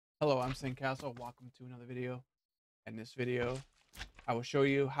Hello, I'm saintcastle. Welcome to another video. In this video, I will show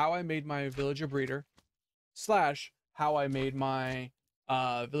you how I made my villager breeder slash how I made my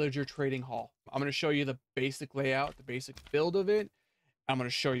villager trading hall. I'm going to show you the basic layout, the basic build of it. I'm going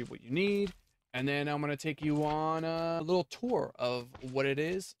to show you what you need, and then I'm going to take you on a little tour of what it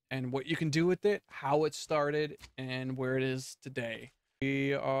is and what you can do with it, how it started, and where it is today.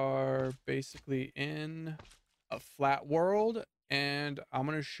 We are basically in a flat world, and I'm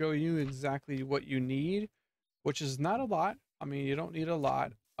going to show you exactly what you need, which is not a lot. I mean, you don't need a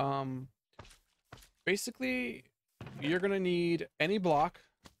lot. Basically, you're going to need any block.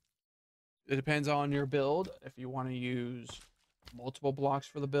 It depends on your build. If you want to use multiple blocks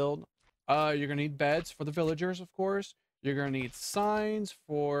for the build, you're going to need beds for the villagers, of course. You're going to need signs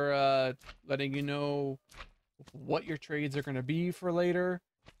for letting you know what your trades are going to be for later.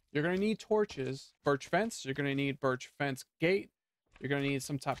 You're going to need torches, birch fence. You're going to need birch fence gate. You're going to need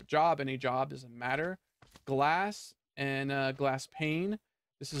some type of job. Any job doesn't matter. Glass and glass pane.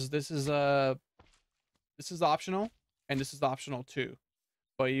 This is optional, and this is optional too.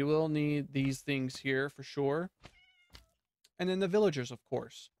 But you will need these things here for sure. And then the villagers, of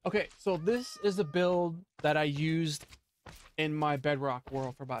course. Okay, so this is the build that I used in my bedrock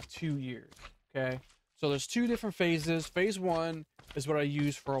world for about 2 years. Okay, so there's two different phases. Phase one is what I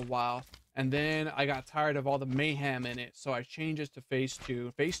used for a while, and then I got tired of all the mayhem in it, so I changed it to phase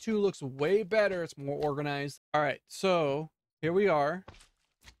two. Phase two looks way better. It's more organized. All right, so here we are.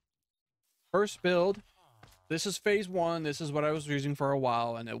 First build. This is phase one. This is what I was using for a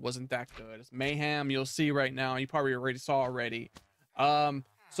while, and it wasn't that good. It's mayhem. You'll see right now. You probably already saw already.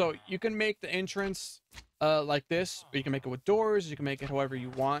 So you can make the entrance like this, or you can make it with doors. You can make it however you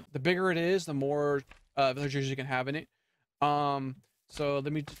want. The bigger it is, the more villagers you can have in it. So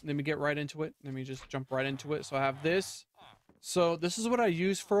let me get right into it. Let me just jump right into it. So I have this. So this is what I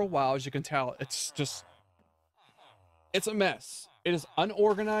used for a while. As you can tell, it's a mess. It is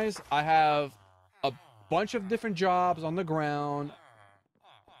unorganized. I have a bunch of different jobs on the ground.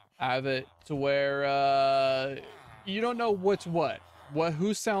 I have it to where you don't know what's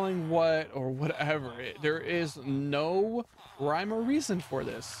who's selling what or whatever. There is no rhyme or reason for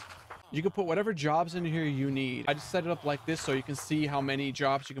this. You can put whatever jobs in here you need. I just set it up like this so you can see how many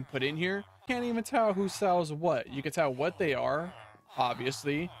jobs you can put in here. Can't even tell who sells what. You can tell what they are,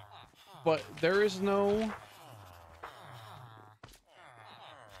 obviously, but there is no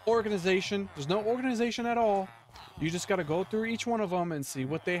organization. There's no organization at all. You just got to go through each one of them and see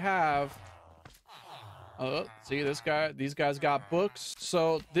what they have. See these guys got books.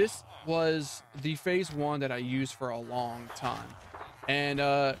 So this was the phase one that I used for a long time. And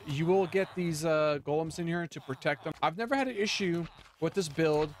you will get these golems in here to protect them. I've never had an issue with this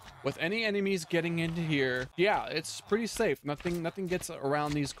build with any enemies getting into here. Yeah, it's pretty safe. Nothing gets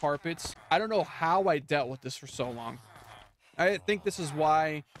around these carpets. I don't know how I dealt with this for so long. I think this is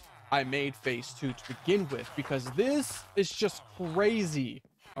why I made phase two to begin with, because this is just crazy.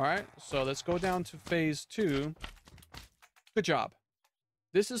 All right, so let's go down to phase two. Good job.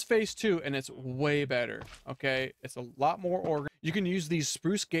 This is phase two, and it's way better. Okay, it's a lot more organized. You can use these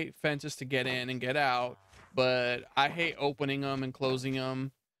spruce gate fences to get in and get out, but I hate opening them and closing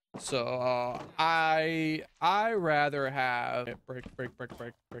them. So I rather have break,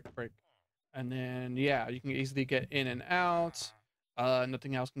 and then yeah, you can easily get in and out.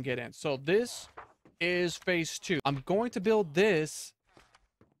 Nothing else can get in. So this is phase two. I'm going to build this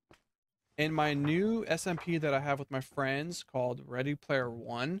in my new SMP that I have with my friends called Ready Player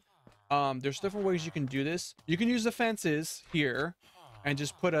One. There's different ways you can do this. You can use the fences here and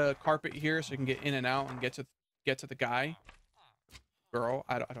just put a carpet here so you can get in and out and get to the guy, girl.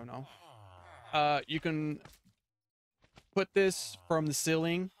 I don't know. You can put this from the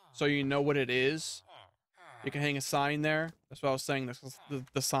ceiling so you know what it is. You can hang a sign there. That's what I was saying.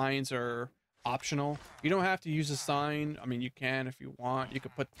 The signs are optional. You don't have to use a sign. I mean, you can if you want. You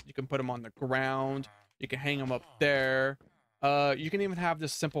can put them on the ground. You can hang them up there. You can even have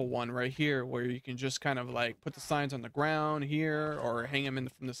this simple one right here where you can just kind of like put the signs on the ground here, or hang them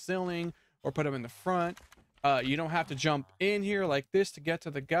from the ceiling, or put them in the front. You don't have to jump in here like this to get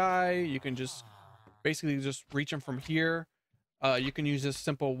to the guy. You can just basically just reach them from here. You can use this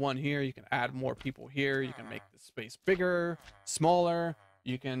simple one here. You can add more people here. You can make the space bigger, smaller.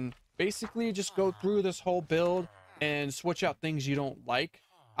 You can basically just go through this whole build and switch out things you don't like.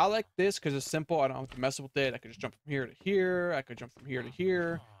 I like this because it's simple. I don't have to mess with it. I could just jump from here to here. I could jump from here to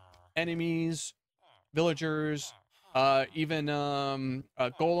here. Enemies, villagers, even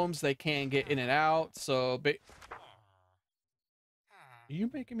golems, they can get in and out. So are you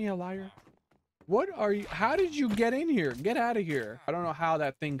making me a liar? What are you? How did you get in here? Get out of here. I don't know how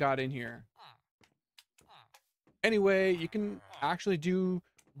that thing got in here. Anyway, you can actually do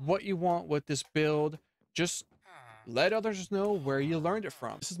what you want with this build. Just let others know where you learned it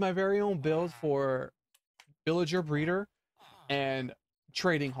from. This is my very own build for villager breeder and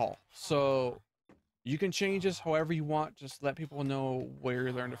trading hall. So you can change this however you want. Just let people know where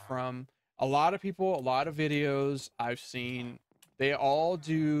you learned it from. A lot of people, a lot of videos I've seen, they all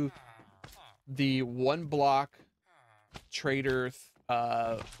do the 1 block trader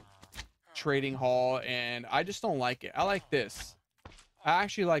trading hall, and I just don't like it. I like this. I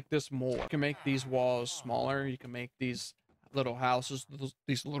actually like this more. You can make these walls smaller. You can make these little houses,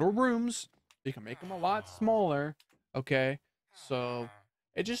 these little rooms, you can make them a lot smaller. Okay, so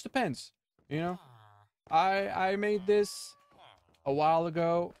it just depends, you know. I made this a while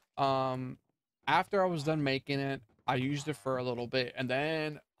ago. After I was done making it, I used it for a little bit, and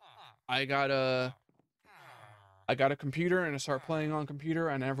then I got a computer and I started playing on computer.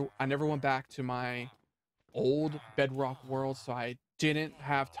 I never went back to my old bedrock world, so I didn't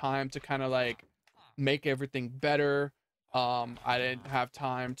have time to kind of like make everything better. I didn't have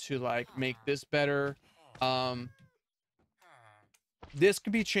time to like make this better. This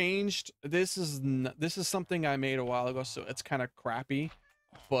could be changed. This is something I made a while ago, so it's kind of crappy,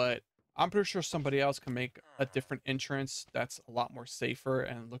 but I'm pretty sure somebody else can make a different entrance that's a lot more safer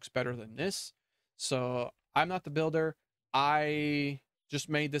and looks better than this. So I'm not the builder. I just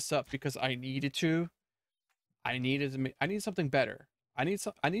made this up because I needed to. I needed something better. I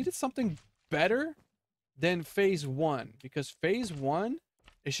needed something better than phase 1, because phase 1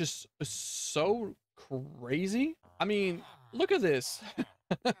 is just so crazy. I mean, look at this.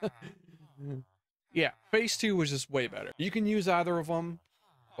 Yeah, phase 2 was just way better. You can use either of them,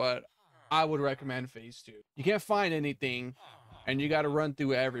 but I would recommend phase 2. You can't find anything and you got to run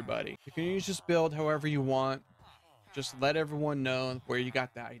through everybody. You can use this build however you want. Just let everyone know where you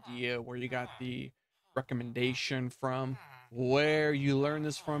got the idea, where you got the recommendation from, where you learned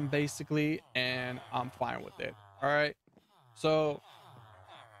this from, basically, and I'm fine with it. All right, so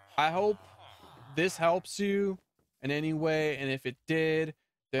I hope this helps you in any way, and if it did,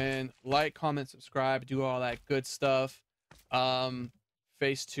 then like, comment, subscribe, do all that good stuff.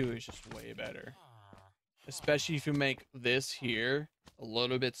 Phase 2 is just way better, especially if you make this here a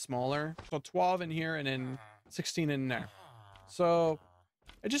little bit smaller. So 12 in here and then 16 in there. So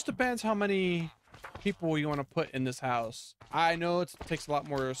it just depends how many people you want to put in this house. I know it takes a lot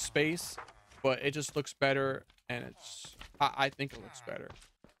more space, but it just looks better, and I think it looks better.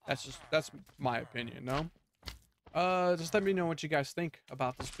 That's my opinion. No, just let me know what you guys think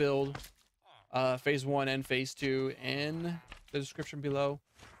about this build, phase 1 and phase 2, in the description below.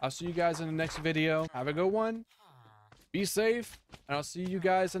 I'll see you guys in the next video. Have a good one, be safe, and I'll see you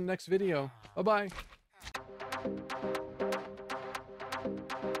guys in the next video. Bye bye.